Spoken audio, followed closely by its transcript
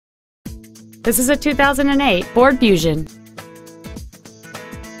This is a 2008 Ford Fusion.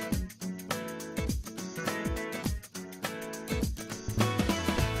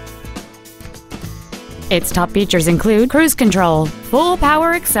 Its top features include cruise control, full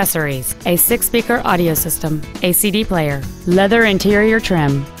power accessories, a 6-speaker audio system, a CD player, leather interior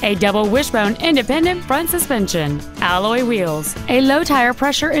trim, a double wishbone independent front suspension, alloy wheels, a low tire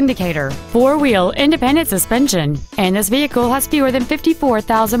pressure indicator, 4-wheel independent suspension, and this vehicle has fewer than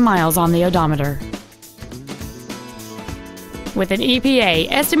 54,000 miles on the odometer. With an EPA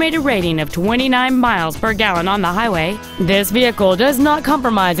estimated rating of 29 miles per gallon on the highway, this vehicle does not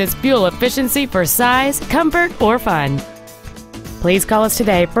compromise its fuel efficiency for size, comfort, or fun. Please call us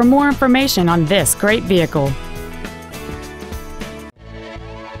today for more information on this great vehicle.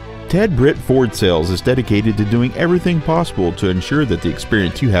 Ted Britt Ford Sales is dedicated to doing everything possible to ensure that the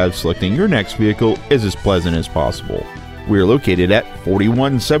experience you have selecting your next vehicle is as pleasant as possible. We are located at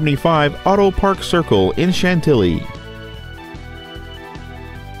 4175 Auto Park Circle in Chantilly.